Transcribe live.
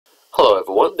Hello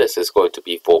everyone, this is going to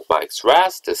be for Mike's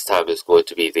Raz. This time is going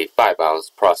to be the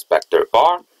 5-ounce Prospector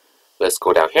bar. Let's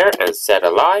go down here and set a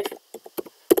live.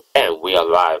 And we are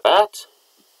live at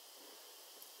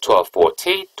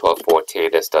 12:14.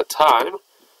 12:14 is the time.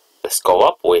 Let's go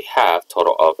up. We have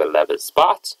total of 11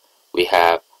 spots. We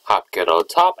have Hopkins on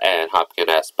top and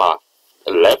Hopkins at spot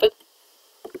 11.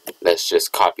 Let's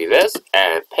just copy this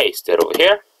and paste it over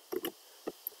here.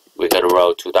 We're going to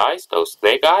roll 2 dice, no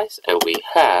snake eyes, and we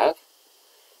have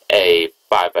a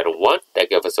 5 and a 1 that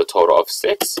gives us a total of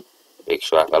 6. Make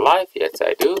sure I have a live. Yes,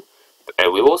 I do.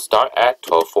 And we will start at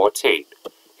 12:14.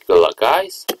 Good luck,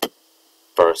 guys.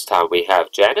 First time we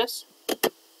have Janice.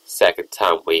 Second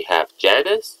time we have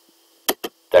Janice.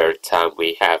 Third time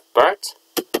we have Bert.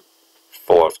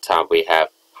 Fourth time we have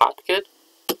Hopkins.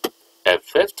 And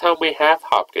fifth time we have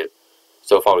Hopkins.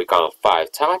 So far we got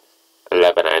 5 times.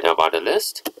 11 items on the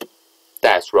list.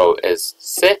 Dash roll is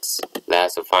 6.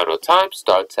 Last and final time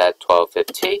starts at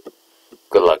 12:15.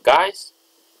 Good luck, guys.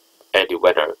 And the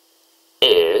winner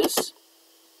is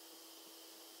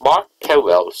Mark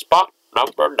Kenwell, spot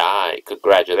number 9.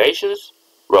 Congratulations.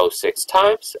 Roll 6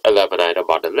 times. 11 items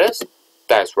on the list.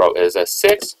 Dash roll is a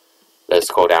 6.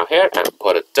 Let's go down here and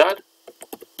put it done.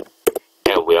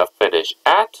 And we are finished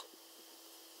at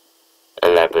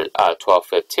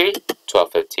 12:15.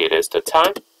 12:15 is the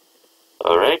time.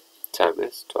 Alright. Time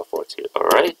is 12:14.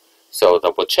 Alright. So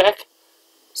double check.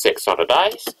 6 on the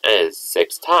dice and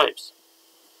 6 times.